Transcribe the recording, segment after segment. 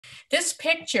This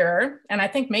picture, and I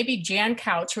think maybe Jan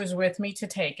Couch was with me to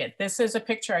take it. This is a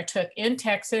picture I took in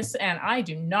Texas, and I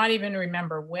do not even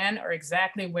remember when or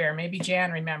exactly where. Maybe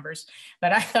Jan remembers,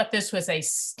 but I thought this was a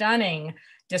stunning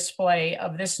display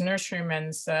of this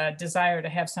nurseryman's desire to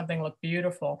have something look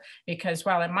beautiful, because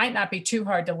while it might not be too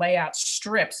hard to lay out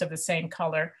strips of the same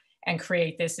color and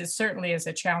create this, it certainly is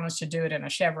a challenge to do it in a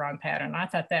chevron pattern. I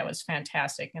thought that was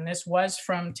fantastic. And this was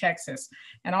from Texas.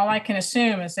 And all I can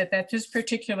assume is that this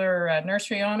particular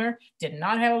nursery owner did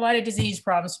not have a lot of disease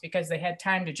problems because they had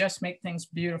time to just make things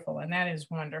beautiful. And that is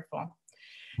wonderful.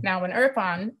 Now, when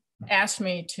Irfan asked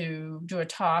me to do a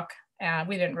talk,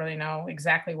 we didn't really know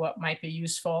exactly what might be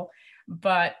useful,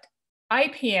 but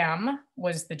IPM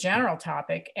was the general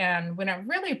topic. And when it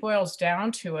really boils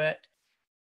down to it,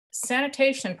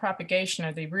 sanitation and propagation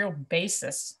are the real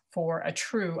basis for a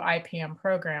true IPM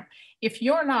program. If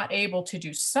you're not able to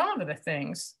do some of the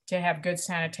things to have good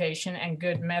sanitation and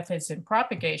good methods in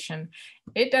propagation,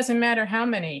 it doesn't matter how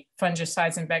many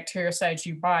fungicides and bactericides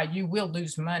you buy, you will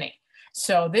lose money.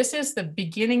 So this is the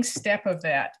beginning step of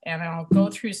that. And I'll go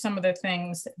through some of the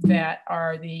things that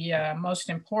are the most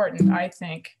important, I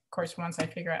think. Of course, once I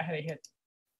figure out how to hit,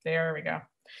 there we go.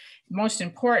 Most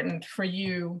important for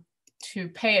you to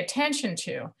pay attention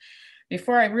to.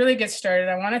 Before I really get started,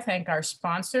 I want to thank our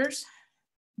sponsors.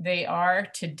 They are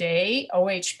today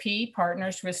OHP,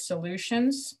 Partners with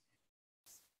Solutions,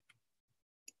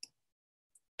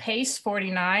 Pace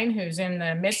 49, who's in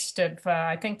the midst of,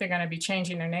 I think they're going to be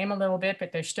changing their name a little bit,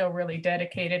 but they're still really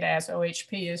dedicated, as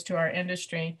OHP is, to our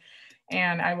industry.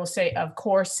 And I will say, of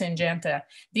course, Syngenta.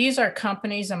 These are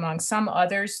companies, among some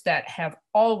others, that have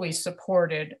always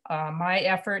supported my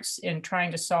efforts in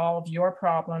trying to solve your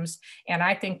problems. And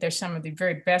I think they're some of the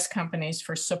very best companies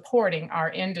for supporting our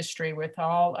industry with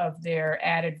all of their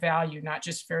added value, not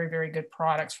just very, very good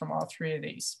products from all three of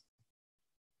these.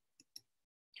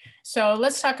 So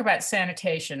let's talk about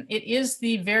sanitation. It is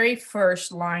the very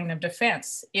first line of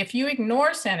defense. If you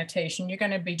ignore sanitation, you're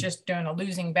going to be just doing a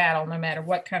losing battle, no matter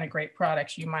what kind of great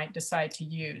products you might decide to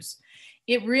use.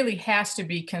 It really has to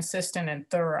be consistent and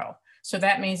thorough. So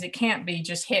that means it can't be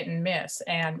just hit and miss.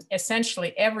 And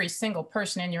essentially every single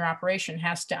person in your operation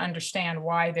has to understand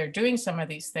why they're doing some of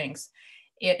these things.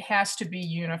 It has to be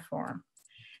uniform.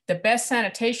 The best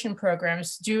sanitation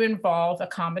programs do involve a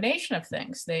combination of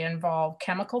things. They involve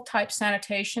chemical type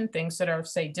sanitation, things that are,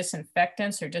 say,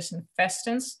 disinfectants or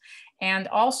disinfestants, and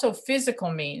also physical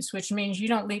means, which means you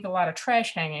don't leave a lot of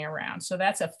trash hanging around. So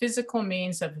that's a physical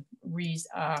means of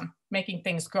making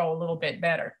things go a little bit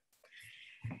better.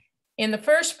 In the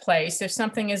first place, if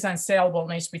something is unsaleable,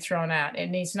 it needs to be thrown out. It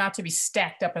needs not to be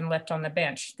stacked up and left on the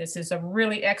bench. This is a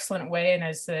really excellent way, and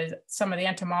as some of the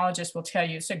entomologists will tell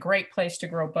you, it's a great place to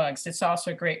grow bugs. It's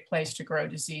also a great place to grow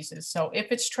diseases. So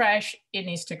if it's trash, it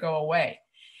needs to go away.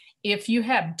 If you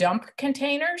have dump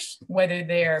containers, whether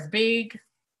they're big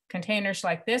containers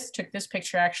like this, took this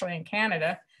picture actually in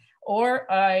Canada, or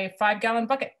a 5-gallon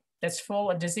bucket that's full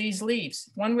of diseased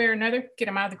leaves, one way or another, get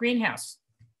them out of the greenhouse.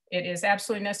 It is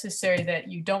absolutely necessary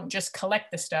that you don't just collect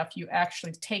the stuff, you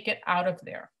actually take it out of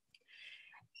there.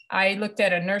 I looked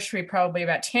at a nursery probably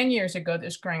about 10 years ago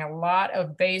that's growing a lot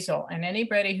of basil, and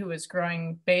anybody who is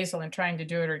growing basil and trying to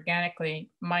do it organically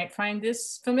might find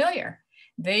this familiar.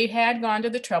 They had gone to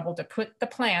the trouble to put the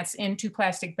plants into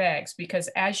plastic bags, because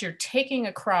as you're taking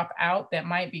a crop out that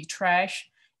might be trash,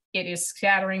 it is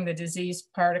scattering the disease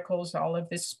particles, all of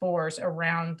the spores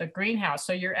around the greenhouse.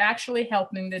 So you're actually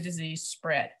helping the disease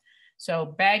spread. So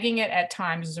bagging it at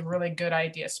times is a really good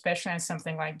idea, especially on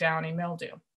something like downy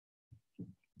mildew.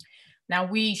 Now,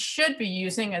 we should be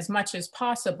using, as much as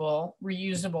possible,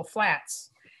 reusable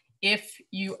flats. If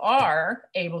you are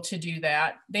able to do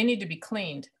that, they need to be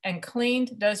cleaned. And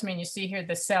cleaned does mean, you see here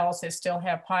the cells that still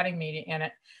have potting media in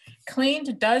it.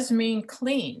 Cleaned does mean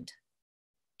cleaned.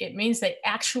 It means they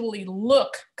actually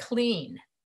look clean.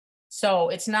 So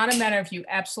it's not a matter of you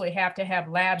absolutely have to have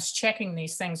labs checking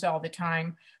these things all the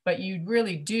time, but you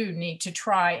really do need to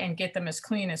try and get them as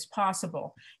clean as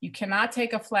possible. You cannot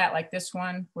take a flat like this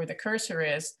one where the cursor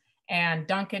is and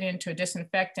dunk it into a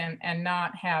disinfectant and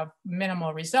not have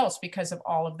minimal results because of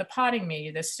all of the potting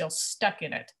media that's still stuck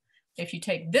in it. If you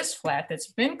take this flat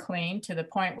that's been cleaned to the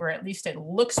point where at least it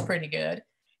looks pretty good,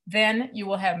 then you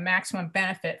will have maximum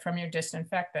benefit from your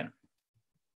disinfectant.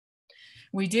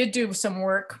 We did do some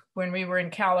work when we were in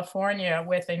California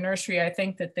with a nursery. I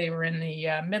think that they were in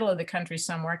the middle of the country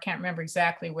somewhere. I can't remember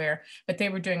exactly where, but they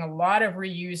were doing a lot of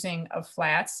reusing of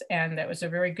flats, and that was a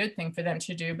very good thing for them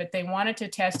to do, but they wanted to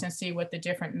test and see what the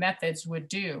different methods would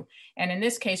do. And in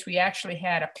this case, we actually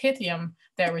had a Pythium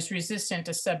that was resistant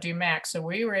to Subdue Max. So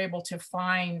we were able to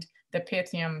find the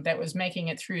Pythium that was making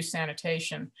it through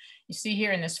sanitation. You see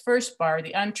here in this first bar,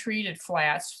 the untreated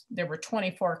flats, there were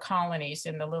 24 colonies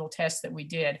in the little test that we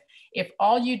did. If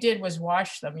all you did was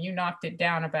wash them, you knocked it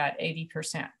down about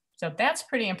 80%. So that's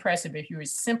pretty impressive if you would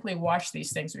simply wash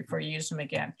these things before you use them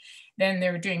again. Then they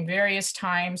were doing various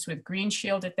times with Green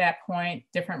Shield at that point,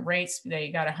 different rates. They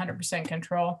got 100%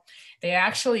 control. They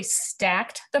actually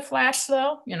stacked the flats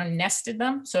though, nested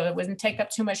them so it wouldn't take up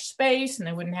too much space and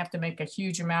they wouldn't have to make a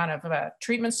huge amount of a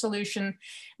treatment solution.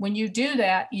 When you do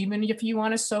that, even if you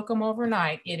want to soak them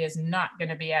overnight, it is not going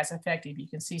to be as effective. You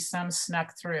can see some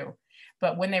snuck through.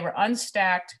 But when they were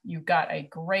unstacked, you got a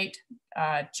great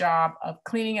job of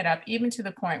cleaning it up, even to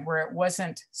the point where it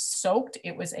wasn't soaked,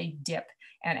 it was a dip.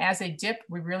 And as a dip,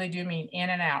 we really do mean in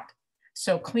and out.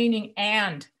 So cleaning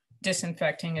and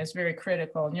disinfecting is very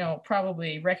critical. And you'll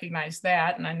probably recognize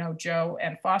that. And I know Joe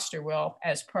and Foster will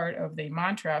as part of the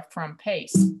mantra from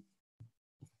PACE.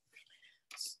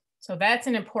 So that's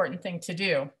an important thing to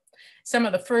do. Some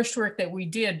of the first work that we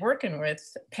did working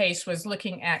with PACE was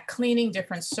looking at cleaning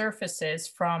different surfaces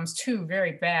from two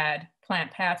very bad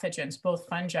plant pathogens, both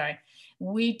fungi.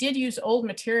 We did use old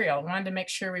material, wanted to make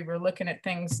sure we were looking at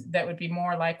things that would be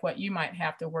more like what you might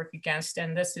have to work against.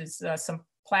 And this is some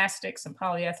plastic, some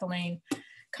polyethylene,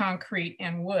 concrete,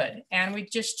 and wood. And we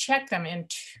just checked them in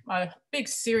a big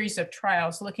series of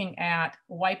trials looking at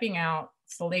wiping out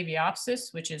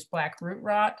Phalaenopsis, which is black root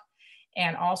rot.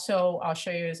 And also, I'll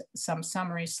show you some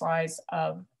summary slides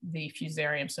of the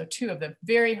Fusarium. So two of the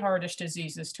very hardest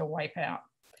diseases to wipe out.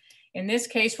 In this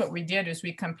case, what we did is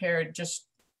we compared just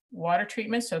water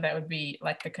treatment. So that would be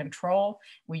like the control.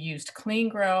 We used Clean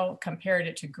Grow, compared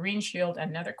it to Green Shield,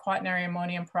 another quaternary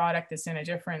ammonium product that's in a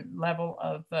different level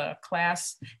of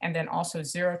class, and then also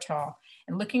Xerotal.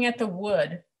 And looking at the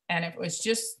wood, and it was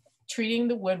just treating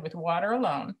the wood with water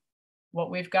alone,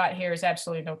 what we've got here is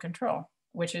absolutely no control,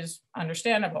 which is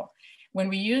understandable. When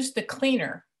we use the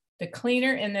cleaner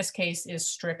in this case is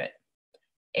Strip It.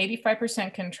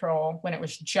 85% control when it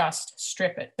was just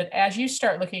Strip It. But as you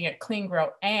start looking at Clean Grow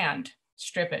and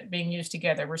Strip It being used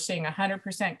together, we're seeing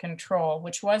 100% control,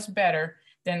 which was better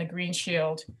than the Green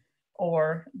Shield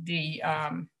or the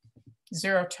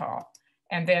Xerotal.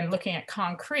 And then looking at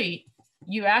concrete,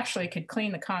 you actually could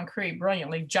clean the concrete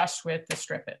brilliantly just with the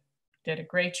Strip It. Did a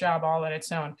great job all on its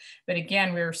own. But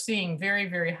again, we were seeing very,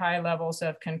 very high levels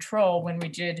of control when we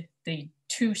did the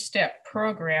two-step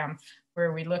program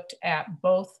where we looked at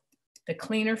both the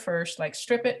cleaner first, like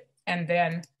Strip It, and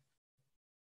then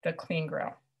the Clean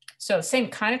Grow. So same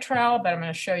kind of trial, but I'm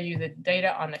going to show you the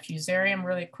data on the Fusarium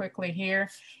really quickly here.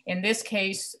 In this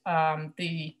case, on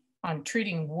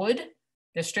treating wood,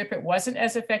 the Strip It wasn't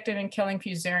as effective in killing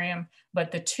Fusarium,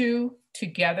 but the two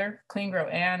together, Clean Grow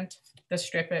and the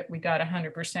Strip It, we got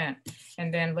 100%.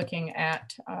 And then looking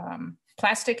at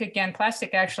plastic, again,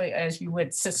 plastic actually, as you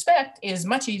would suspect, is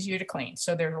much easier to clean.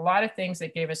 So there's a lot of things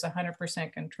that gave us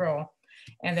 100% control.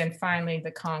 And then finally,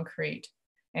 the concrete.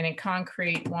 And in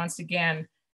concrete, once again,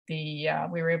 we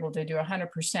were able to do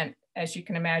 100%. As you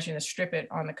can imagine, the Strip It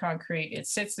on the concrete, it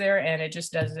sits there and it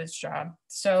just does its job.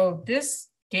 So this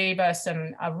gave us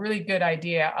a really good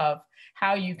idea of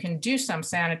how you can do some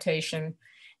sanitation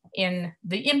in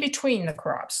between the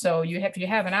crops. So if you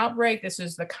have an outbreak, this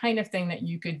is the kind of thing that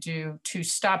you could do to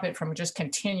stop it from just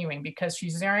continuing, because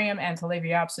Fusarium and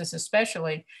Phalaenopsis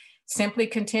especially simply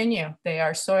continue. They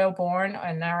are soil borne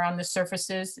and they're on the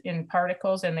surfaces in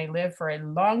particles, and they live for a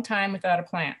long time without a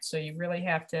plant. So you really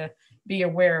have to be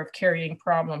aware of carrying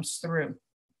problems through.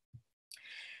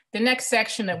 The next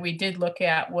section that we did look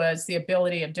at was the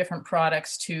ability of different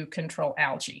products to control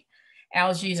algae.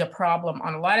 Algae is a problem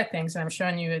on a lot of things, and I'm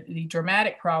showing you the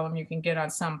dramatic problem you can get on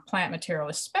some plant material,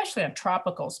 especially on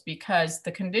tropicals, because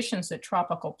the conditions that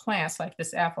tropical plants like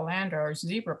this Aphelandra or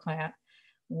zebra plant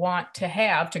want to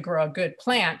have to grow a good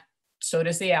plant, so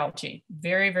does the algae.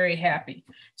 Very, very happy.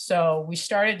 So we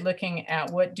started looking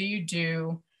at what do you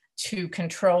do to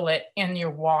control it in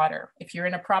your water. If you're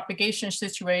in a propagation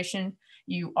situation,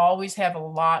 you always have a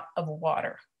lot of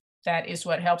water. That is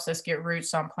what helps us get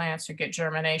roots on plants or get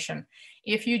germination.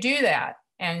 If you do that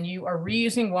and you are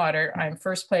reusing water, in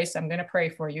first place, I'm going to pray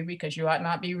for you, because you ought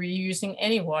not be reusing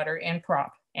any water in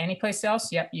prop. Any place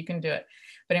else, yep, you can do it.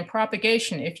 But in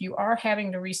propagation, if you are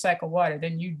having to recycle water,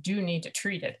 then you do need to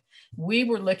treat it. We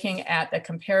were looking at the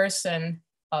comparison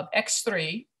of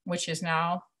X3, which is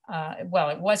now, well,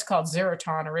 it was called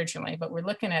Xeroton originally, but we're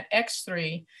looking at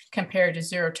X3 compared to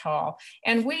Xerotol.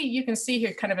 And you can see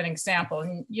here kind of an example.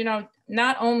 And,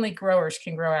 not only growers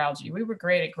can grow algae. We were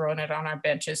great at growing it on our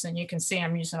benches. And you can see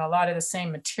I'm using a lot of the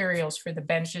same materials for the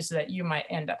benches that you might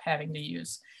end up having to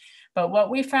use. But what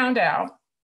we found out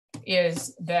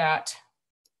is that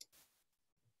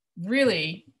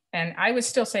really, and I would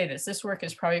still say this work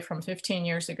is probably from 15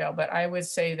 years ago, but I would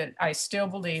say that I still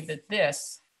believe that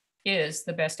this is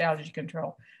the best algae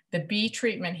control. The bee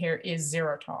treatment here is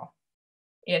xylitol.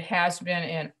 It has been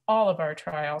in all of our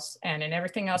trials and in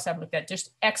everything else I've looked at,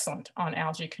 just excellent on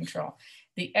algae control.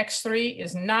 The X3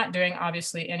 is not doing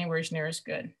obviously anywhere near as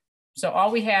good. So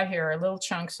all we have here are little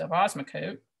chunks of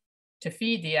osmocote to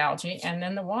feed the algae and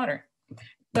then the water.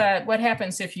 But what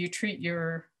happens if you treat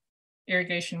your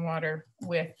irrigation water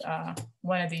with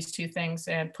one of these two things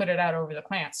and put it out over the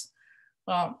plants?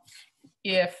 Well,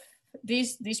 if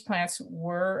these plants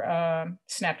were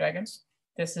snapdragons,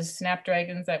 this is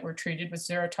snapdragons that were treated with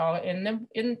xylitol,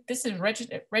 and this is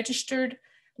registered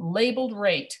labeled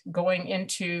rate going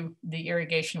into the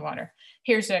irrigation water.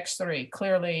 Here's X3,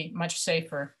 clearly much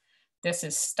safer. This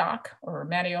is stock or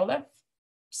Matiola,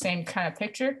 same kind of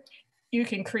picture. You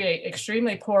can create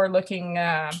extremely poor looking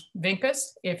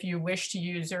vincas if you wish to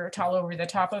use xylitol over the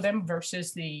top of them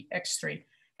versus the X3.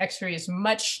 X3 is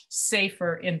much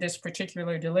safer in this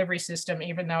particular delivery system,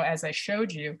 even though, as I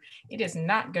showed you, it is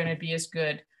not going to be as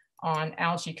good on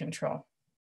algae control.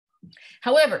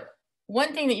 However,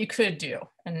 one thing that you could do,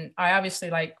 and I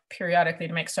obviously like periodically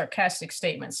to make sarcastic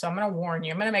statements, so I'm going to warn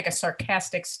you, I'm going to make a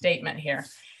sarcastic statement here.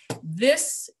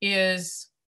 This is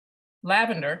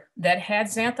lavender that had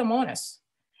xanthomonas,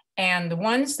 and the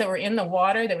ones that were in the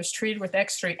water that was treated with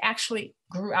X3 actually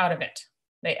grew out of it.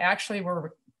 They actually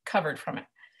were recovered from it.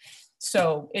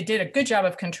 So it did a good job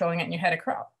of controlling it and you had a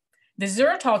crop. The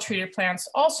xylitol treated plants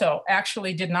also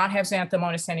actually did not have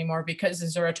xanthomonas anymore because the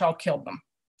xylitol killed them.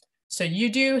 So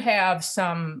you do have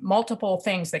some multiple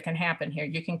things that can happen here.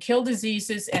 You can kill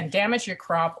diseases and damage your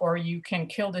crop, or you can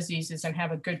kill diseases and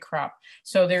have a good crop.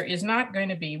 So there is not going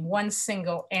to be one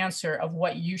single answer of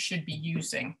what you should be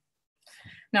using.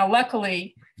 Now,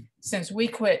 luckily, since we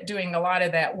quit doing a lot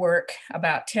of that work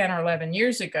about 10 or 11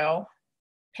 years ago,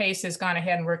 Pace has gone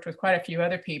ahead and worked with quite a few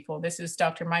other people. This is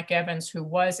Dr. Mike Evans, who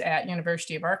was at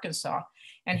University of Arkansas,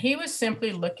 and he was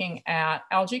simply looking at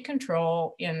algae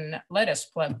control in lettuce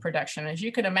production. As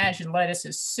you can imagine, lettuce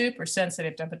is super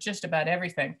sensitive to just about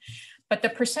everything, but the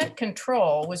percent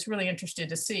control was really interesting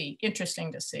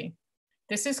to see.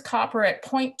 This is copper at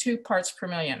 0.2 parts per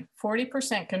million,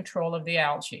 40% control of the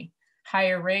algae,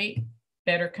 higher rate,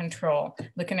 better control.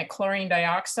 Looking at chlorine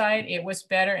dioxide, it was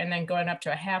better, and then going up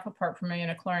to a 0.5 part per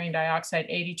million of chlorine dioxide,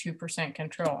 82%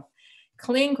 control.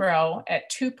 Clean grow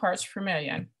at 2 parts per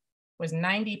million was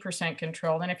 90%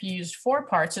 control, and if you used 4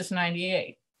 parts, it's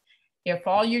 98. If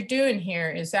all you're doing here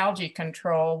is algae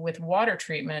control with water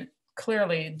treatment,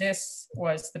 clearly this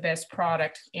was the best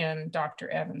product in Dr.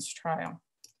 Evans' trial.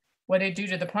 What did it do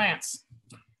to the plants?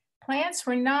 Plants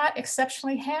were not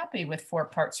exceptionally happy with 4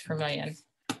 parts per million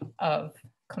of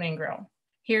clean grow.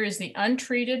 Here is the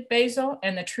untreated basil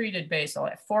and the treated basil.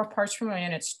 At 4 parts per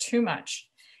million, it's too much.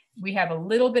 We have a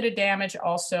little bit of damage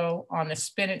also on the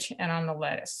spinach and on the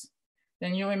lettuce.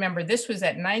 Then you'll remember this was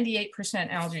at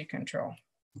 98% algae control.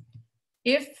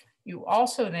 If you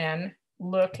also then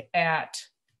look at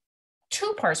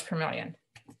 2 parts per million,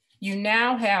 you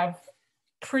now have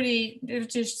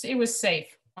it was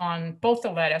safe on both the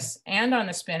lettuce and on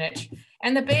the spinach,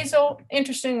 and the basil,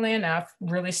 interestingly enough,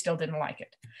 really still didn't like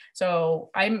it. So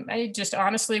I just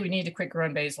honestly, we need to quit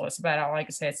growing basil. It's about all I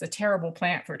can say. It's a terrible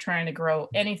plant for trying to grow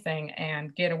anything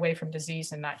and get away from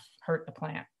disease and not hurt the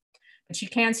plant. But you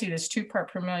can see this 2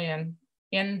 part per million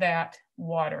in that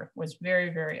water was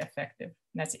very, very effective.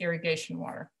 And that's irrigation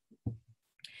water.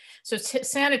 So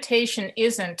sanitation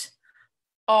isn't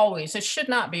always, it should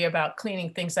not be about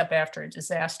cleaning things up after a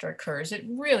disaster occurs. It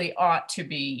really ought to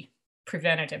be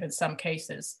preventative in some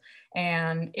cases.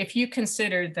 And if you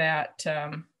consider that,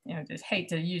 just hate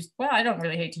to use, well, I don't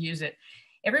really hate to use it.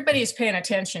 Everybody is paying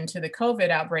attention to the COVID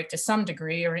outbreak to some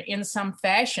degree or in some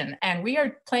fashion. And we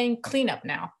are playing cleanup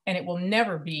now, and it will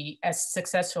never be as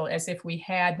successful as if we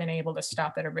had been able to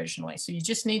stop it originally. So you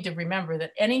just need to remember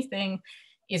that anything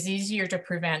is easier to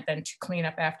prevent than to clean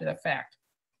up after the fact.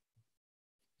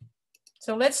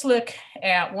 So let's look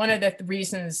at one of the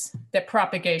reasons that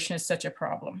propagation is such a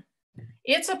problem.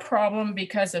 It's a problem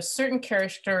because of certain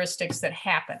characteristics that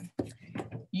happen.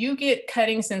 You get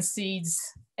cuttings and seeds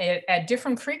at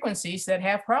different frequencies that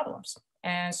have problems.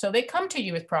 And so they come to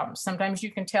you with problems. Sometimes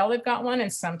you can tell they've got one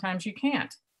and sometimes you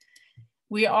can't.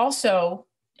 We also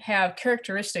have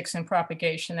characteristics in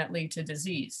propagation that lead to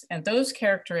disease. And those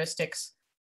characteristics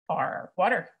are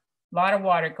water, a lot of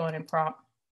water going in prop.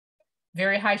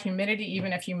 Very high humidity,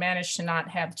 even if you manage to not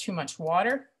have too much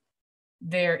water.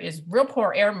 There is real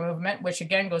poor air movement, which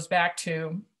again goes back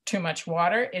to too much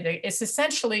water. It's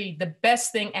essentially the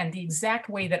best thing and the exact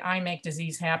way that I make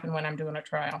disease happen when I'm doing a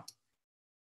trial.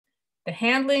 The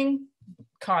handling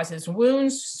causes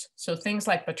wounds, so things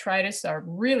like botrytis are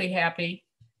really happy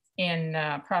in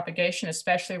propagation,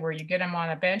 especially where you get them on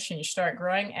a bench and you start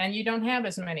growing and you don't have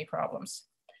as many problems.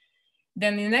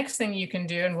 Then the next thing you can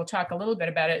do, and we'll talk a little bit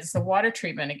about it, is the water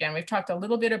treatment. Again, we've talked a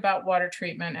little bit about water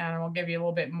treatment, and we'll give you a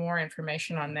little bit more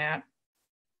information on that.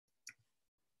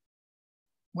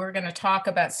 We're going to talk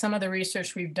about some of the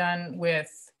research we've done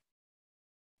with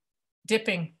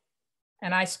dipping.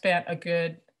 And I spent a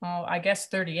good, I guess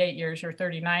 38 years or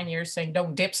 39 years saying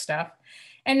don't dip stuff.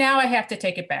 And now I have to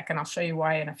take it back, and I'll show you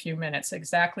why in a few minutes,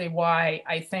 exactly why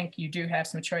I think you do have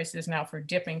some choices now for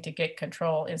dipping to get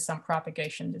control in some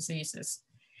propagation diseases.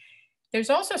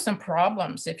 There's also some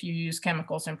problems if you use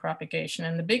chemicals in propagation.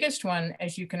 And the biggest one,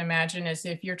 as you can imagine, is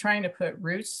if you're trying to put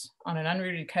roots on an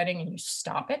unrooted cutting and you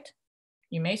stop it,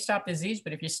 you may stop disease,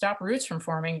 but if you stop roots from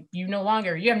forming, you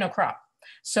have no crop.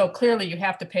 So clearly you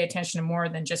have to pay attention to more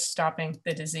than just stopping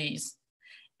the disease.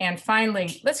 And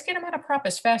finally, let's get them out of crop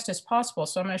as fast as possible.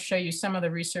 So I'm going to show you some of the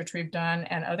research we've done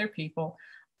and other people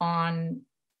on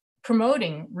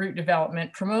promoting root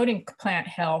development, promoting plant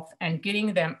health, and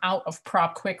getting them out of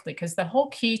crop quickly. Because the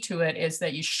whole key to it is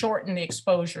that you shorten the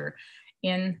exposure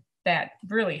in that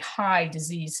really high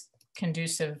disease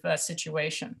conducive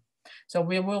situation. So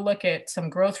we will look at some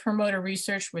growth promoter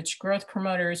research, which growth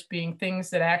promoters being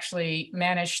things that actually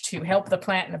manage to help the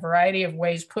plant in a variety of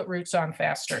ways put roots on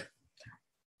faster.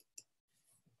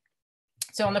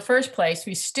 So in the first place,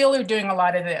 we still are doing a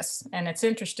lot of this. And it's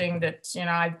interesting that,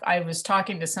 I was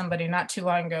talking to somebody not too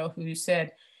long ago who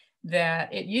said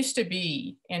that it used to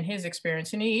be, in his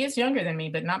experience, and he is younger than me,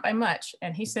 but not by much.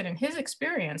 And he said in his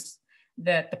experience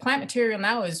that the plant material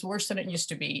now is worse than it used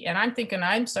to be. And I'm thinking,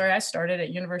 I'm sorry, I started at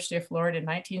University of Florida in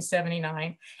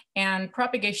 1979, and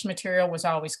propagation material was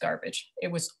always garbage.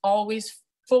 It was always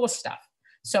full of stuff.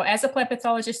 So as a plant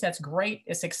pathologist, that's great.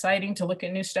 It's exciting to look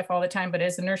at new stuff all the time, but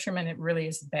as a nurseryman, it really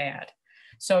is bad.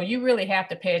 So you really have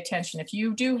to pay attention. If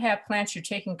you do have plants you're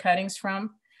taking cuttings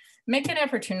from, make an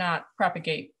effort to not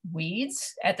propagate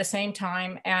weeds at the same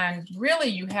time. And really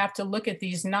you have to look at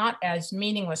these not as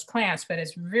meaningless plants, but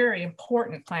as very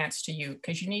important plants to you,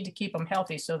 because you need to keep them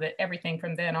healthy so that everything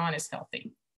from then on is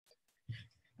healthy.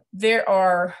 There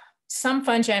are some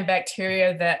fungi and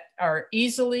bacteria that are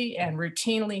easily and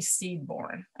routinely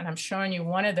seed-borne. And I'm showing you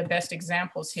one of the best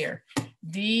examples here.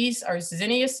 These are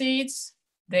zinnia seeds.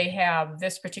 They have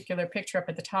this particular picture up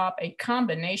at the top, a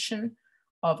combination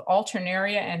of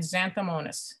Alternaria and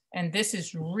Xanthomonas. And this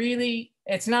is really,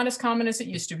 it's not as common as it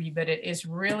used to be, but it is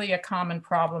really a common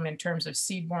problem in terms of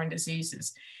seed-borne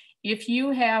diseases. If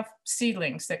you have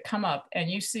seedlings that come up and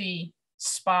you see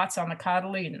spots on the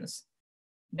cotyledons,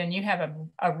 then you have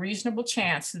a reasonable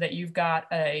chance that you've got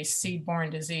a seed-borne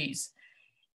disease.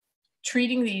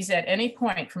 Treating these at any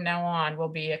point from now on will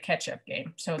be a catch-up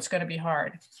game, so it's going to be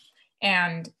hard.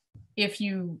 And if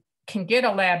you can get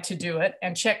a lab to do it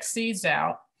and check seeds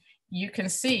out, you can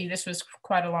see, this was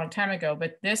quite a long time ago,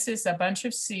 but this is a bunch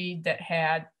of seed that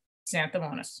had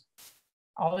Xanthomonas.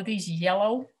 All of these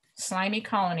yellow slimy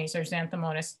colonies are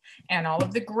Xanthomonas, and all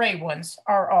of the gray ones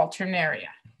are Alternaria.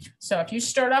 So if you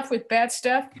start off with bad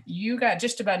stuff, you got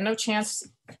just about no chance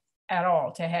at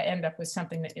all to end up with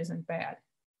something that isn't bad.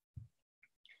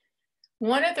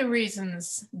 One of the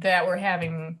reasons that we're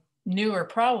having newer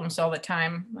problems all the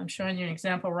time, I'm showing you an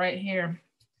example right here.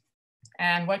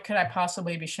 And what could I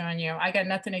possibly be showing you? I got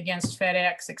nothing against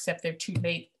FedEx, except they're too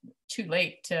late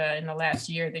in the last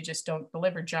year. They just don't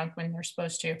deliver junk when they're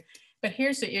supposed to. But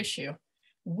here's the issue.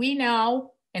 We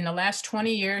now, in the last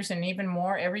 20 years and even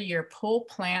more every year, pull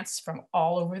plants from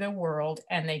all over the world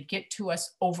and they get to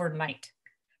us overnight.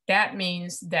 That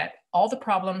means that all the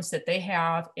problems that they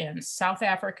have in South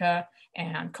Africa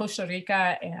and Costa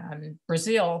Rica and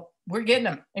Brazil, we're getting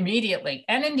them immediately.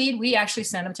 And indeed, we actually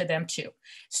send them to them too.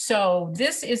 So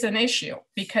this is an issue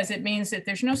because it means that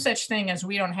there's no such thing as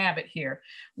we don't have it here.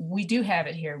 We do have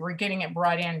it here. We're getting it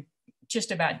brought in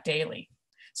just about daily.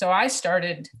 So I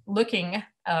started looking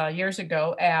years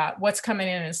ago at what's coming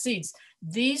in seeds.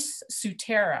 These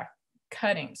Sutera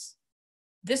cuttings,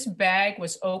 this bag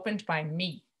was opened by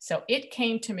me. So it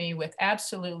came to me with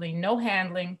absolutely no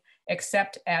handling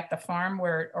except at the farm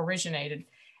where it originated.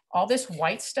 All this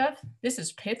white stuff, this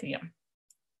is Pythium.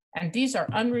 And these are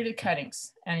unrooted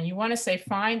cuttings. And you want to say,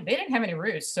 fine, they didn't have any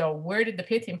roots. So where did the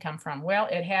Pythium come from? Well,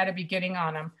 it had to be getting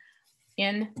on them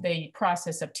in the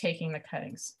process of taking the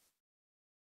cuttings.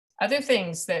 Other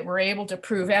things that we're able to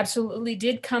prove absolutely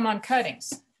did come on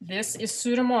cuttings. This is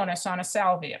Pseudomonas on a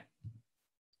salvia.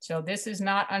 So this is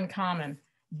not uncommon.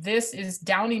 This is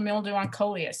downy mildew on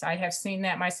coleus. I have seen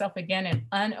that myself again in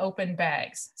unopened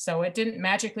bags. So it didn't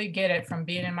magically get it from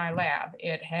being in my lab.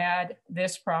 It had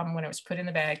this problem when it was put in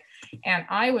the bag. And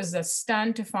I was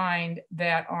stunned to find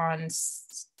that on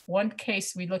one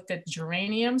case, we looked at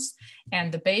geraniums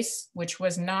and the base, which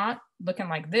was not looking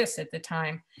like this at the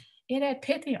time, it had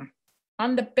Pythium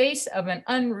on the base of an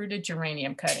unrooted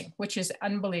geranium cutting, which is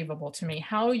unbelievable to me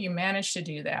how you manage to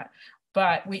do that.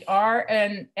 But we are,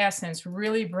 in essence,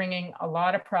 really bringing a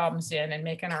lot of problems in and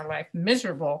making our life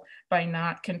miserable by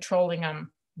not controlling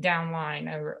them downline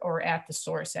or at the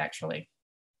source, actually.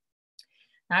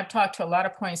 Now, I've talked to a lot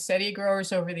of poinsettia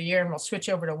growers over the year, and we'll switch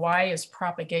over to why is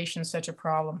propagation such a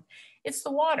problem. It's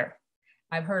the water.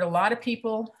 I've heard a lot of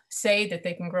people say that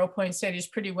they can grow poinsettias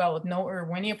pretty well with no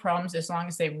Erwinia problems as long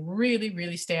as they really,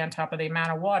 really stay on top of the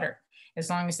amount of water, as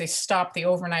long as they stop the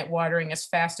overnight watering as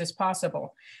fast as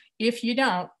possible. If you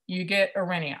don't, you get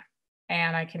Erwinia.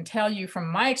 And I can tell you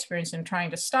from my experience in trying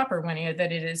to stop Erwinia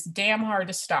that it is damn hard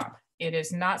to stop. It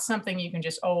is not something you can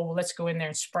just, oh, well, let's go in there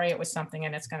and spray it with something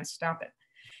and it's going to stop it.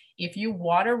 If you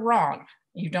water wrong,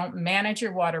 you don't manage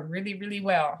your water really, really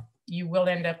well, you will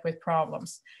end up with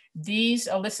problems. These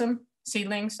alyssum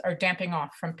seedlings are damping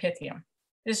off from Pythium.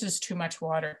 This is too much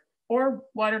water or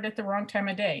watered at the wrong time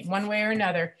of day. One way or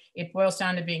another, it boils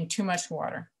down to being too much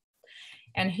water.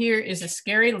 And here is a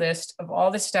scary list of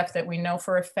all the stuff that we know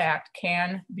for a fact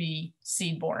can be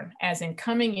seed-borne, as in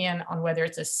coming in on whether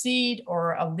it's a seed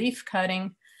or a leaf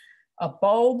cutting, a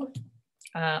bulb,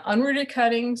 unrooted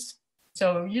cuttings.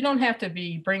 So you don't have to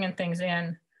be bringing things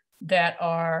in that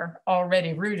are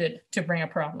already rooted to bring a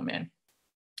problem in.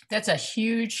 That's a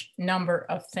huge number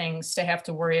of things to have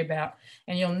to worry about.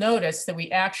 And you'll notice that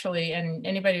we actually, and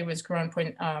anybody who was growing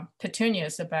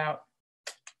petunias about,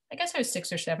 I guess it was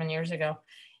 6 or 7 years ago,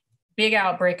 big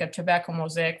outbreak of tobacco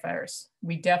mosaic virus.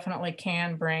 We definitely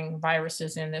can bring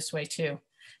viruses in this way too.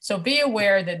 So be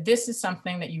aware that this is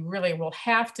something that you really will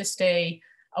have to stay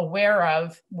aware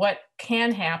of what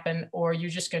can happen, or you're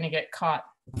just going to get caught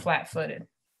flat-footed.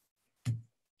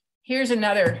 Here's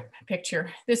another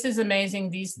picture. This is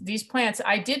amazing. These plants,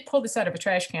 I did pull this out of a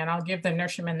trash can. I'll give the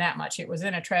nurseryman that much. It was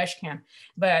in a trash can.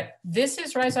 But this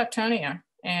is Rhizoctonia.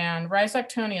 And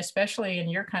Rhizoctonia, especially in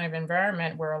your kind of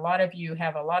environment where a lot of you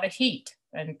have a lot of heat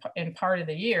in part of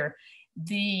the year,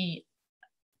 the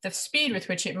speed with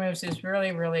which it moves is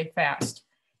really, really fast.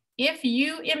 If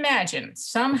you imagine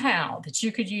somehow that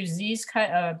you could use these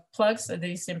plugs,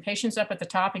 these impatiens up at the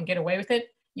top and get away with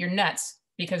it, you're nuts.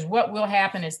 Because what will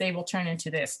happen is they will turn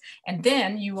into this. And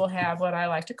then you will have what I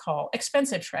like to call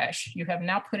expensive trash. You have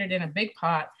now put it in a big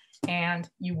pot and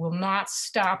you will not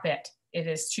stop it. It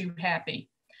is too happy.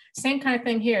 Same kind of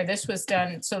thing here. This was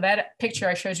done. So that picture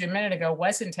I showed you a minute ago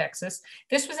was in Texas.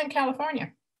 This was in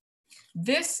California.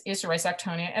 This is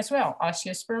Rhizoctonia as well.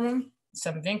 Osteospermum,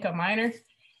 some Vinca minor.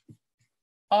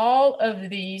 All of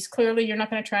these, clearly you're not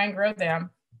going to try and grow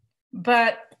them.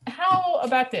 But how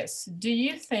about this? Do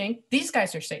you think these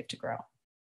guys are safe to grow?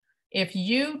 If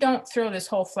you don't throw this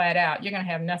whole flat out, you're going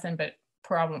to have nothing but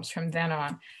problems from then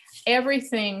on.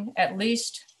 Everything, at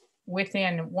least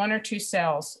within 1 or 2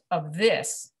 cells of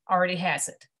this, already has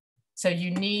it. So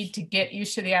you need to get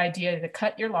used to the idea to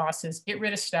cut your losses, get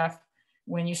rid of stuff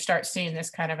when you start seeing this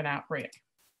kind of an outbreak.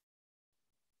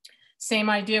 Same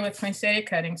idea with poinsettia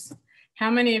cuttings. How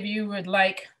many of you would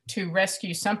like to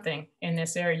rescue something in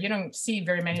this area? You don't see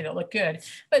very many that look good,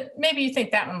 but maybe you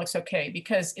think that one looks okay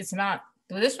because it's not,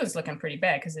 well, this one's looking pretty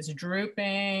bad because it's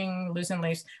drooping, losing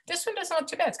leaves. This one doesn't look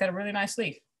too bad. It's got a really nice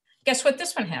leaf. Guess what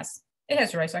this one has? It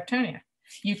has Rhizoctonia.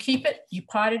 You keep it, you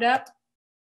pot it up.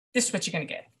 This is what you're going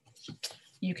to get.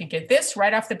 You could get this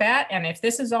right off the bat. And if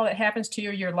this is all that happens to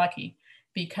you, you're lucky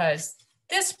because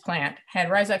this plant had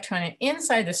Rhizoctonia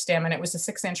inside the stem and it was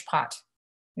a 6-inch pot.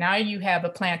 Now you have a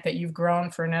plant that you've grown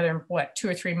for another, what, 2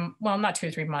 or 3, well, not 2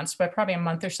 or 3 months, but probably a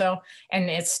month or so, and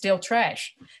it's still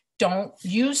trash. Don't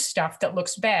use stuff that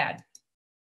looks bad.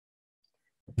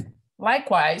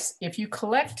 Likewise, if you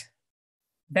collect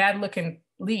bad looking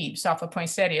leaves off of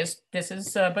poinsettias, this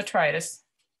is botrytis.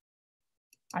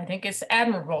 I think it's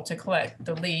admirable to collect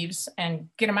the leaves and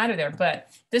get them out of there, but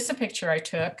this is a picture I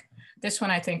took. This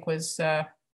one I think was,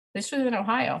 this was in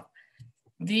Ohio.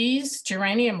 These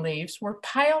geranium leaves were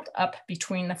piled up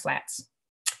between the flats.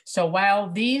 So while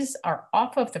these are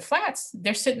off of the flats,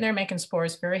 they're sitting there making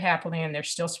spores very happily and they're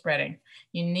still spreading.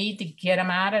 You need to get them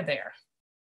out of there.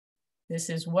 This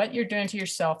is what you're doing to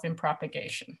yourself in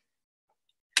propagation.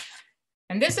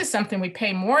 And this is something we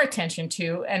pay more attention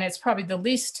to, and it's probably the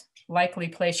least likely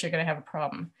place you're going to have a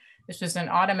problem. This was an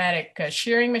automatic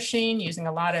shearing machine using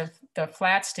a lot of the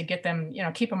flats to get them, you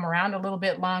know, keep them around a little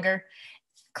bit longer.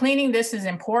 Cleaning this is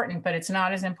important, but it's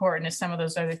not as important as some of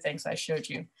those other things I showed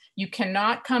you. You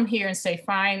cannot come here and say,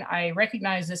 fine, I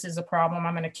recognize this is a problem.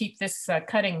 I'm going to keep this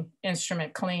cutting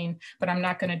instrument clean, but I'm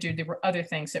not going to do the other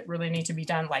things that really need to be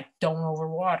done, like don't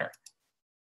overwater.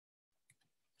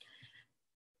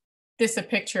 This is a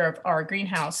picture of our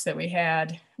greenhouse that we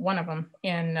had, one of them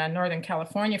in Northern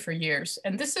California for years.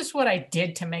 And this is what I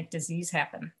did to make disease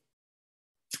happen.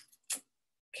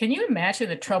 Can you imagine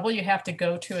the trouble you have to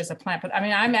go to as a plant? But I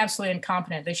mean, I'm absolutely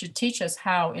incompetent. They should teach us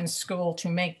how in school to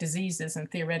make diseases,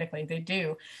 and theoretically they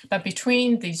do. But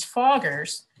between these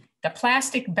foggers, the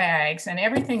plastic bags, and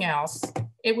everything else,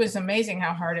 it was amazing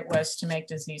how hard it was to make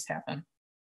disease happen.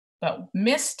 But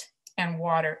mist and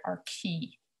water are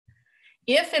key.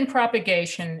 If in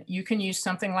propagation, you can use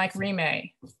something like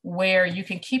Remay, where you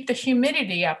can keep the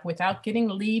humidity up without getting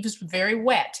leaves very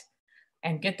wet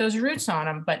and get those roots on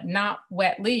them, but not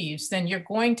wet leaves, then you're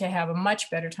going to have a much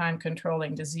better time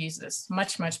controlling diseases,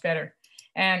 much, much better.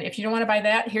 And if you don't want to buy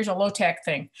that, here's a low-tech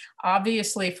thing.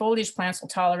 Obviously, foliage plants will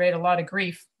tolerate a lot of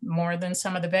grief more than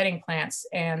some of the bedding plants.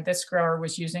 And this grower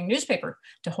was using newspaper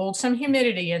to hold some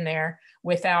humidity in there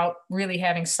without really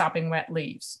having sopping wet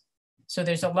leaves. So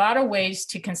there's a lot of ways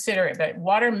to consider it, but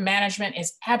water management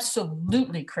is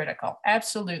absolutely critical,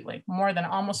 absolutely, more than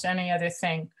almost any other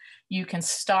thing. You can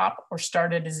stop or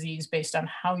start a disease based on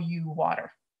how you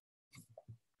water.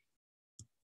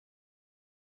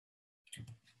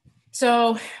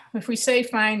 So if we say,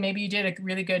 fine, maybe you did a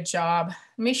really good job,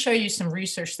 let me show you some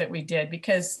research that we did,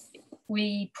 because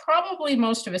we probably,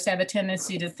 most of us have a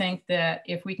tendency to think that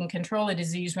if we can control a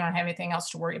disease, we don't have anything else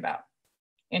to worry about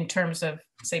in terms of,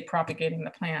 say, propagating the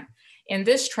plant. In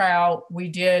this trial, we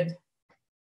did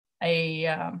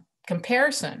a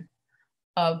comparison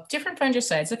of different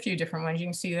fungicides, a few different ones. You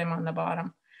can see them on the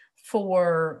bottom.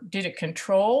 Did it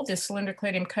control the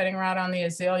cylindrocladium cutting rot on the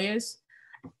azaleas?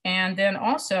 And then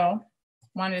also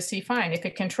wanted to see, fine, if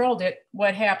it controlled it,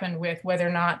 what happened with whether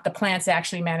or not the plants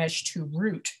actually managed to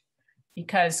root?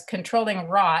 Because controlling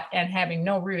rot and having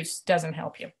no roots doesn't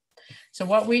help you. So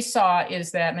what we saw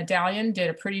is that Medallion did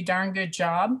a pretty darn good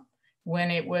job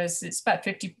when it's about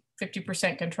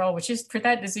 50% control, which is for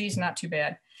that disease, not too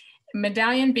bad.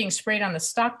 Medallion being sprayed on the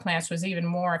stock plants was even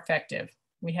more effective.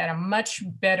 We had a much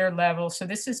better level. So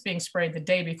this is being sprayed the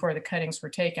day before the cuttings were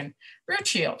taken. Root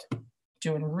Shield,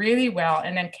 doing really well.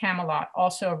 And then Camelot,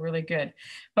 also really good.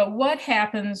 But what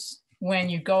happens when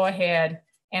you go ahead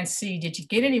and see, did you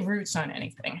get any roots on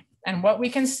anything? And what we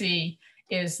can see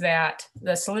is that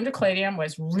the cylindrocladium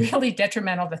was really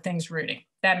detrimental to things rooting.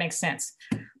 That makes sense.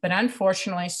 But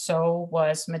unfortunately, so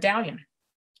was Medallion.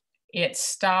 It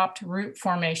stopped root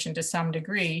formation to some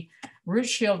degree. Root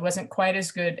Shield wasn't quite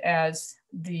as good as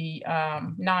the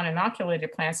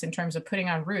non-inoculated plants in terms of putting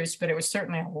on roots, but it was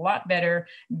certainly a lot better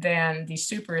than the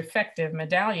super effective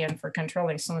Medallion for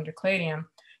controlling cylindrocladium.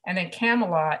 And then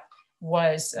Camelot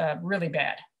was really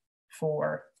bad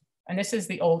for, and this is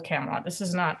the old Camelot. This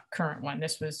is not current one.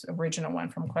 This was original one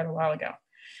from quite a while ago.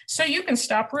 So you can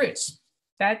stop roots.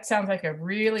 That sounds like a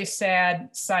really sad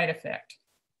side effect.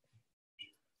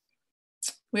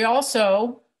 We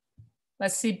also,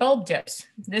 let's see, bulb dips.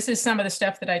 This is some of the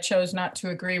stuff that I chose not to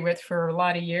agree with for a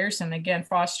lot of years. And again,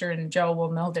 Foster and Joe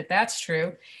will know that that's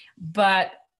true.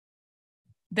 But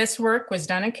this work was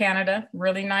done in Canada,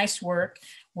 really nice work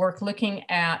looking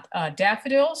at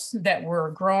daffodils that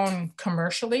were grown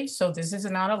commercially. So this is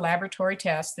not a laboratory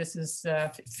test. This is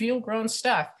field grown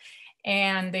stuff.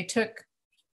 And they took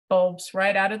bulbs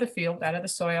right out of the field, out of the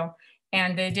soil,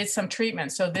 and they did some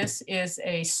treatment. So this is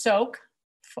a soak,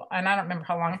 and I don't remember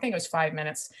how long, I think it was 5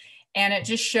 minutes. And it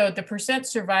just showed the percent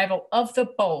survival of the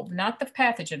bulb, not the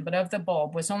pathogen, but of the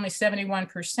bulb was only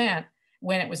 71%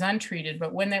 when it was untreated.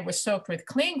 But when it was soaked with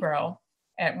Clean Grow,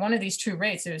 at one of these two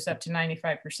rates, it was up to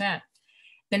 95%.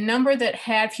 The number that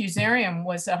had fusarium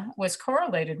was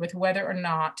correlated with whether or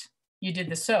not you did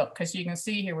the soak, because you can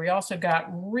see here, we also got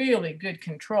really good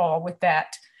control with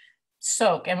that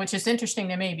soak, and which is interesting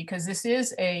to me because this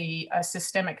is a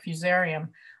systemic fusarium,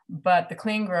 but the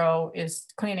Clean Grow is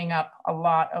cleaning up a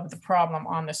lot of the problem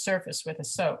on the surface with a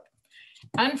soak.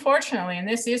 Unfortunately, and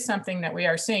this is something that we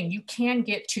are seeing, you can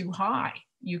get too high.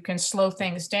 You can slow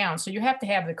things down. So you have to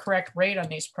have the correct rate on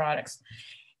these products.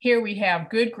 Here we have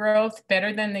good growth,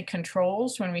 better than the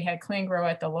controls when we had Clean Grow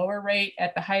at the lower rate.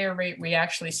 At the higher rate, we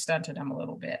actually stunted them a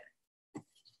little bit.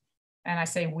 And I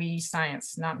say we,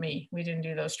 science, not me. We didn't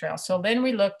do those trials. So then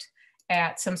we looked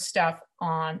at some stuff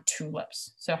on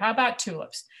tulips. So how about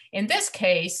tulips? In this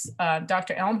case,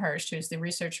 Dr. Elmhurst, who's the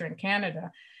researcher in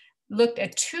Canada, looked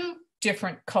at two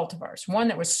different cultivars, one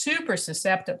that was super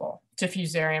susceptible to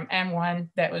fusarium and one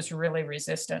that was really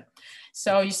resistant.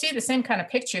 So you see the same kind of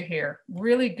picture here,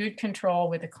 really good control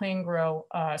with a clean grow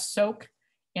soak.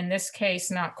 In this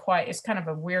case, not quite, it's kind of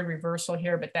a weird reversal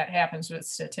here, but that happens with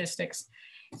statistics.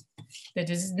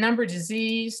 The number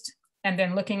diseased, and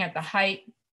then looking at the height,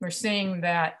 we're seeing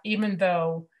that even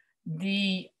though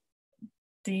the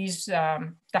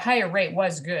higher rate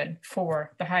was good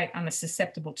for the height on the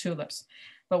susceptible tulips.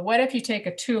 But what if you take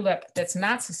a tulip that's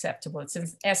not susceptible? It's in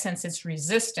essence, it's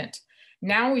resistant.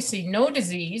 Now we see no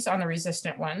disease on the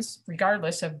resistant ones,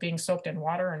 regardless of being soaked in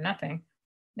water or nothing.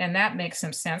 And that makes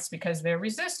some sense because they're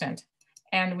resistant.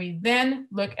 And we then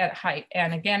look at height.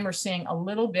 And again, we're seeing a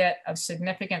little bit of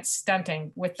significant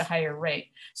stunting with the higher rate.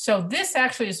 So this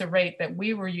actually is a rate that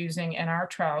we were using in our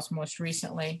trials most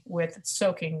recently with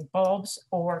soaking bulbs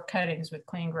or cuttings with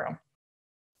clean grow.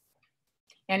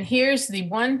 And here's the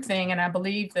one thing, and I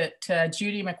believe that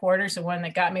Judy McWhorter is the one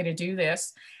that got me to do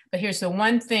this, but here's the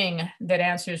one thing that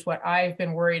answers what I've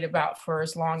been worried about for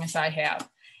as long as I have.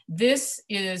 This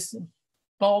is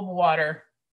bulb water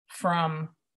from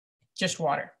just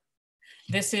water.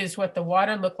 This is what the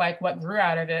water looked like, what grew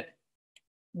out of it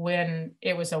when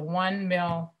it was a 1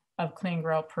 ml of clean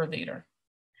grow per liter.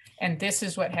 And this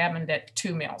is what happened at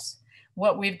 2 mls.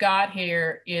 What we've got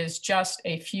here is just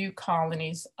a few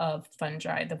colonies of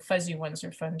fungi. The fuzzy ones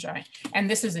are fungi. And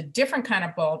this is a different kind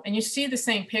of bulb. And you see the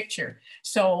same picture.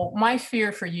 So my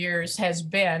fear for years has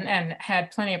been, and had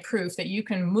plenty of proof, that you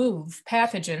can move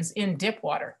pathogens in dip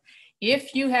water.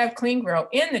 If you have clean grow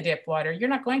in the dip water, you're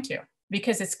not going to,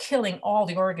 because it's killing all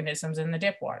the organisms in the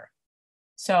dip water.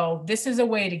 So this is a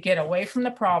way to get away from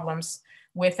the problems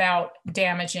without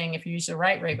damaging, if you use the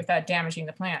right rate, without damaging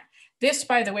the plant. This,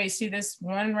 by the way, see this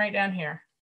one right down here?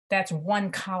 That's one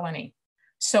colony.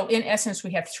 So in essence,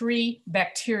 we have 3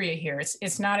 bacteria here.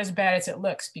 It's not as bad as it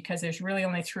looks because there's really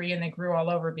only 3 and they grew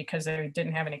all over because they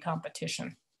didn't have any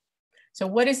competition. So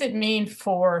what does it mean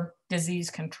for disease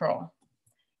control?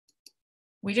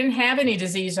 We didn't have any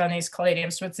disease on these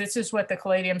caladiums, but this is what the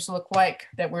caladiums look like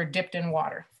that were dipped in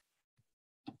water.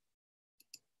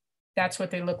 That's what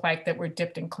they look like that were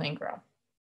dipped in clean grow.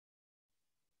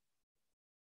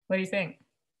 What do you think?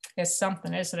 It's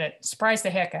something, isn't it? Surprised the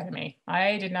heck out of me.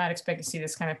 I did not expect to see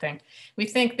this kind of thing. We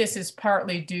think this is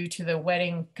partly due to the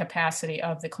wetting capacity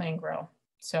of the clean grow.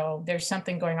 So there's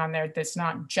something going on there that's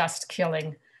not just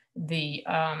killing the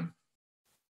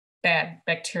bad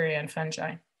bacteria and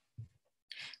fungi.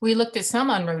 We looked at some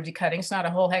unrooted cuttings, not a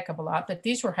whole heck of a lot, but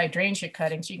these were hydrangea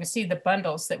cuttings. You can see the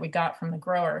bundles that we got from the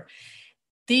grower.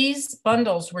 These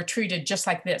bundles were treated just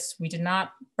like this. We did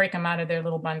not break them out of their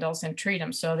little bundles and treat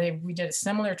them. So we did a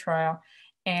similar trial,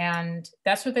 and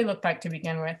that's what they looked like to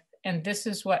begin with. And this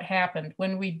is what happened.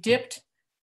 When we dipped,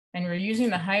 and we're using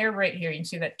the higher rate here, you can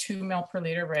see that 2 ml per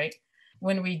liter rate.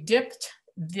 When we dipped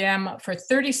them for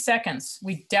 30 seconds,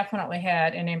 we definitely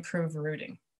had an improved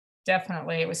rooting.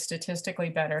 Definitely, it was statistically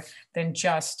better than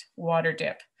just water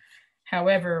dip.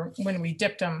 However, when we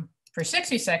dipped them for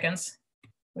 60 seconds,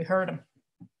 we hurt them.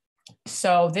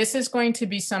 So this is going to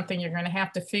be something you're going to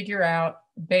have to figure out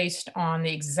based on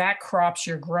the exact crops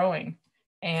you're growing.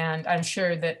 And I'm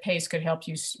sure that Pace could help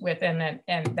you with, and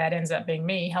that ends up being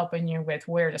me helping you with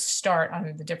where to start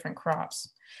on the different crops.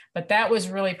 But that was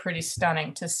really pretty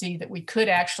stunning to see that we could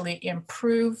actually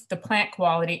improve the plant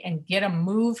quality and get them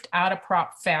moved out of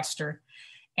crop faster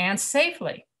and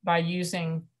safely by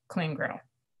using clean grow.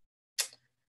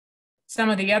 Some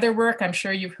of the other work I'm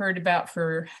sure you've heard about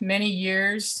for many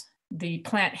years, the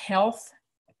plant health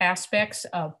aspects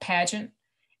of Pageant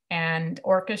and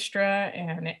Orchestra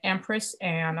and Empress.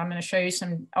 And I'm going to show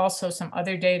you also some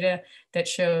other data that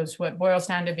shows what boils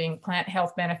down to being plant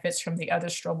health benefits from the other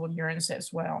strobel urines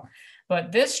as well.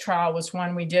 But this trial was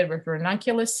one we did with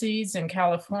ranunculus seeds in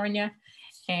California.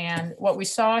 And what we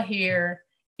saw here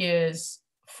is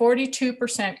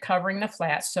 42% covering the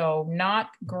flat. So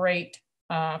not great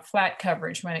flat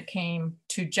coverage when it came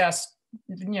to just,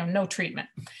 no treatment.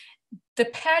 The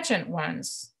Pageant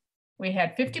ones, we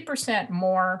had 50%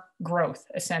 more growth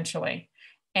essentially.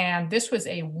 And this was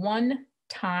a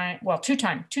two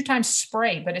times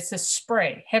spray, but it's a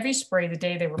spray, heavy spray the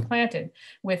day they were planted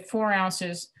with 4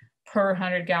 ounces per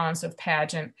 100 gallons of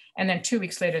Pageant. And then 2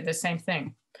 weeks later, the same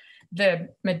thing. The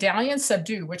Medallion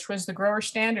Subdue, which was the grower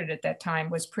standard at that time,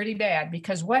 was pretty bad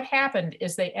because what happened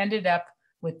is they ended up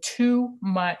with too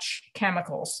much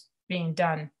chemicals being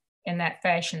done in that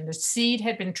fashion. The seed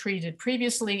had been treated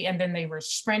previously and then they were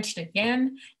sprenched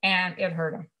again and it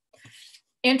hurt them.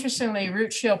 Interestingly,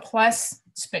 Root Shield Plus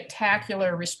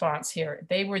spectacular response here.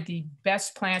 They were the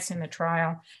best plants in the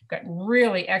trial, got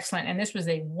really excellent. And this was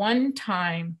a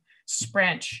one-time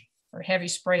sprench or heavy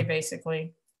spray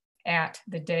basically at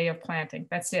the day of planting.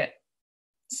 That's it.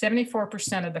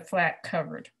 74% of the flat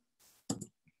covered.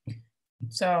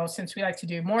 So since we like to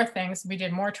do more things, we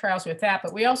did more trials with that,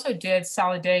 but we also did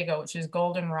Solidago, which is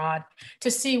goldenrod, to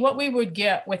see what we would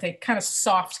get with a kind of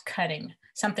soft cutting,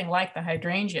 something like the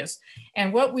hydrangeas.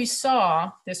 And what we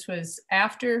saw, this was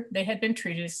after they had been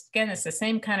treated, again, it's the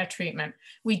same kind of treatment.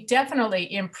 We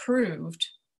definitely improved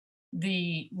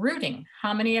the rooting,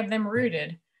 how many of them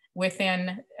rooted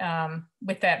within,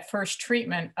 with that first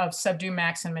treatment of Subdue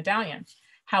Max and Medallion.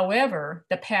 However,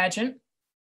 the Pageant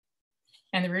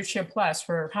and the Root Shield Plus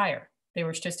were higher. They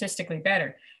were statistically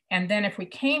better. And then if we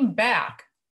came back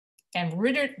and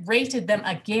rated them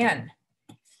again,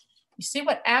 you see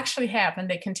what actually happened.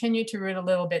 They continued to root a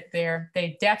little bit there.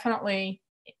 They definitely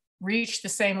reached the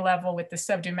same level with the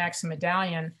Subdue Max and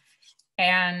Medallion,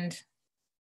 and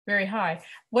very high.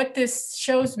 What this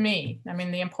shows me, I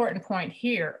mean, the important point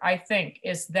here, I think,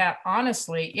 is that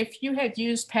honestly, if you had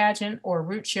used Pageant or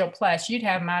Root Shield Plus, you'd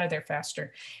have them out of there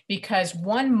faster, because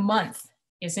 1 month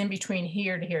is in between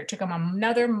here to here. It took them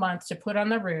another month to put on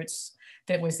the roots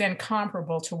that was then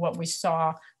comparable to what we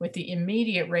saw with the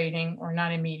immediate rating, or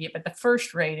not immediate, but the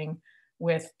first rating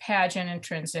with Pageant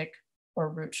Intrinsic or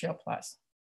Root Shield Plus.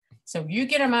 So you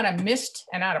get them out of mist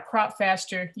and out of crop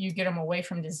faster, you get them away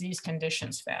from disease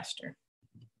conditions faster.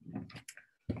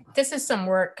 This is some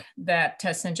work that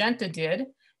Syngenta did,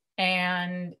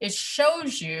 and it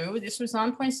shows you, this was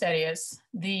on poinsettias,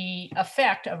 the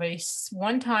effect of a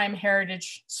one-time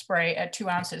heritage spray at 2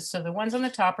 ounces. So the ones on the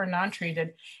top are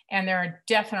non-treated, and there are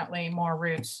definitely more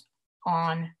roots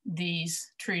on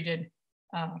these treated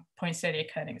poinsettia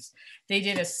cuttings. They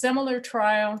did a similar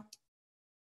trial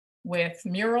with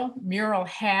Mural. Mural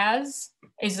has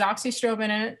azoxystrobin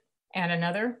in it and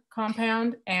another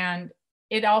compound, and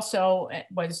it also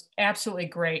was absolutely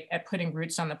great at putting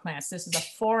roots on the plants. This is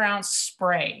a 4-ounce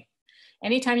spray.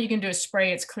 Anytime you can do a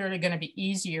spray, it's clearly going to be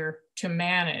easier to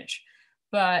manage.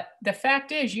 But the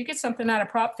fact is, you get something out of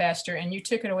prop faster and you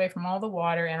took it away from all the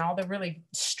water and all the really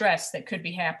stress that could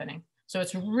be happening. So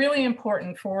it's really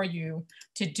important for you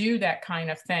to do that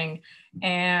kind of thing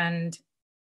and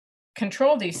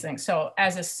control these things. So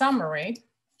as a summary,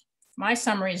 my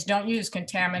summary is don't use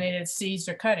contaminated seeds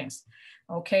or cuttings.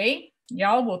 Okay,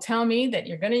 y'all will tell me that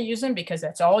you're going to use them because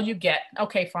that's all you get.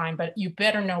 Okay, fine, but you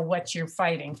better know what you're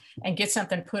fighting and get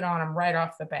something put on them right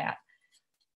off the bat.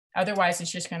 Otherwise,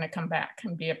 it's just going to come back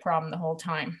and be a problem the whole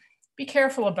time. Be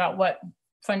careful about what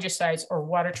fungicides or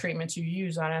water treatments you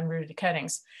use on unrooted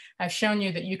cuttings. I've shown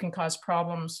you that you can cause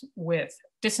problems with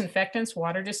disinfectants,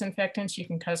 water disinfectants. You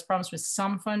can cause problems with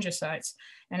some fungicides.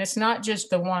 And it's not just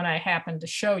the one I happened to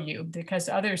show you, because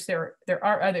others, there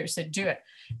are others that do it.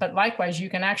 But likewise, you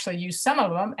can actually use some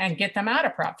of them and get them out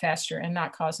of prop faster and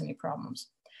not cause any problems.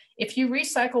 If you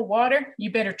recycle water,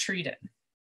 you better treat it.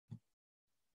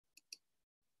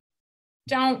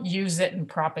 Don't use it in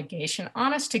propagation.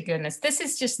 Honest to goodness, this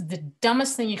is just the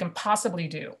dumbest thing you can possibly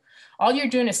do. All you're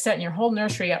doing is setting your whole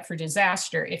nursery up for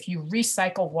disaster if you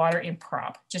recycle water in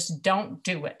prop. Just don't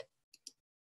do it.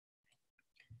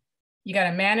 You got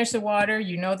to manage the water.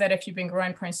 You know that if you've been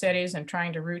growing poinsettias and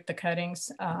trying to root the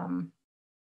cuttings.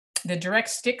 The direct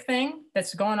stick thing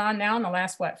that's going on now in the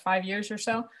last, what, 5 years or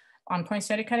so on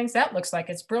poinsettia cuttings, that looks like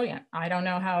it's brilliant. I don't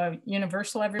know how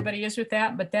universal everybody is with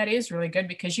that, but that is really good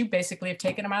because you basically have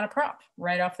taken them out of prop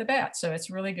right off the bat. So it's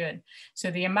really good.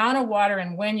 So the amount of water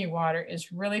and when you water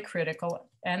is really critical,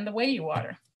 and the way you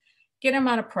water. Get them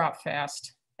out of prop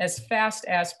fast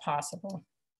as possible.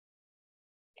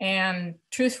 And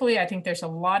truthfully, I think there's a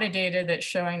lot of data that's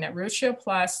showing that Root Shield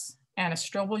Plus and a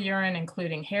strobilurin,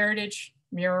 including Heritage,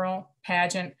 Mural,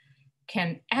 Pageant,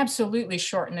 can absolutely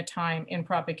shorten the time in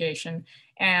propagation.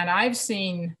 And I've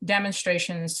seen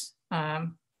demonstrations that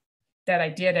I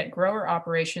did at grower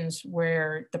operations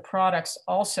where the products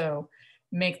also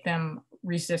make them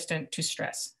resistant to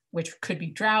stress, which could be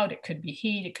drought, it could be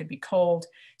heat, it could be cold.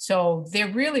 So they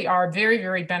really are very,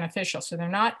 very beneficial. So they're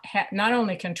not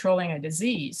only controlling a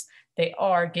disease, they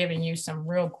are giving you some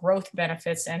real growth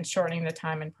benefits and shortening the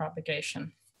time in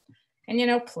propagation. And, you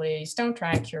know, please don't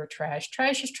try and cure trash.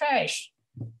 Trash is trash.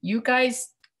 You guys,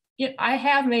 I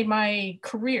have made my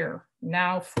career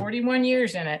now 41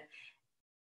 years in it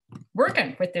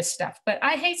working with this stuff, but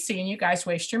I hate seeing you guys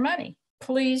waste your money.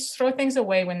 Please throw things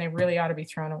away when they really ought to be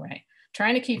thrown away.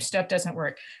 Trying to keep stuff doesn't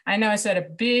work. I know I was at a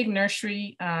big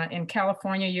nursery in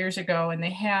California years ago, and they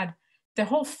had the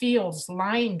whole fields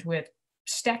lined with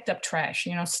stacked up trash,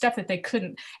 you know, stuff that they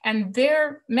couldn't, and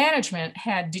their management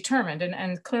had determined,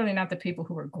 and clearly not the people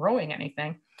who were growing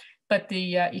anything, but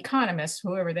the economists,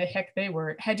 whoever the heck they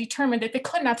were, had determined that they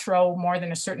could not throw more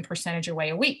than a certain percentage away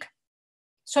a week.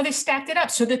 So they stacked it up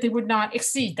so that they would not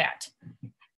exceed that.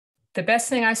 The best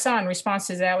thing I saw in response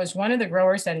to that was one of the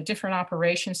growers at a different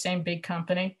operation, same big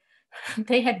company,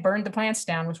 they had burned the plants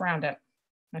down with Roundup.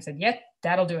 I said, yep,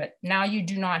 that'll do it. Now you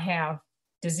do not have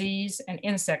disease and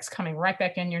insects coming right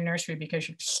back in your nursery because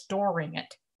you're storing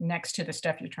it next to the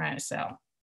stuff you're trying to sell.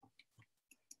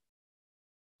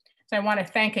 So I want to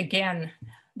thank again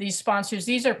these sponsors.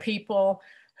 These are people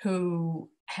who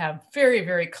have very,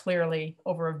 very clearly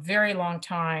over a very long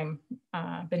time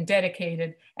been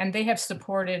dedicated, and they have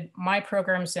supported my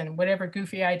programs and whatever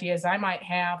goofy ideas I might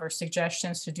have or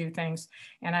suggestions to do things.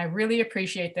 And I really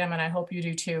appreciate them, and I hope you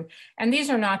do too. And these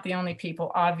are not the only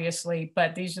people, obviously,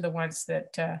 but these are the ones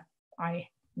that I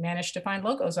managed to find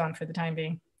logos on for the time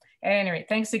being. At any rate,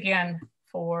 thanks again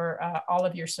for all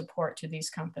of your support to these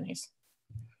companies.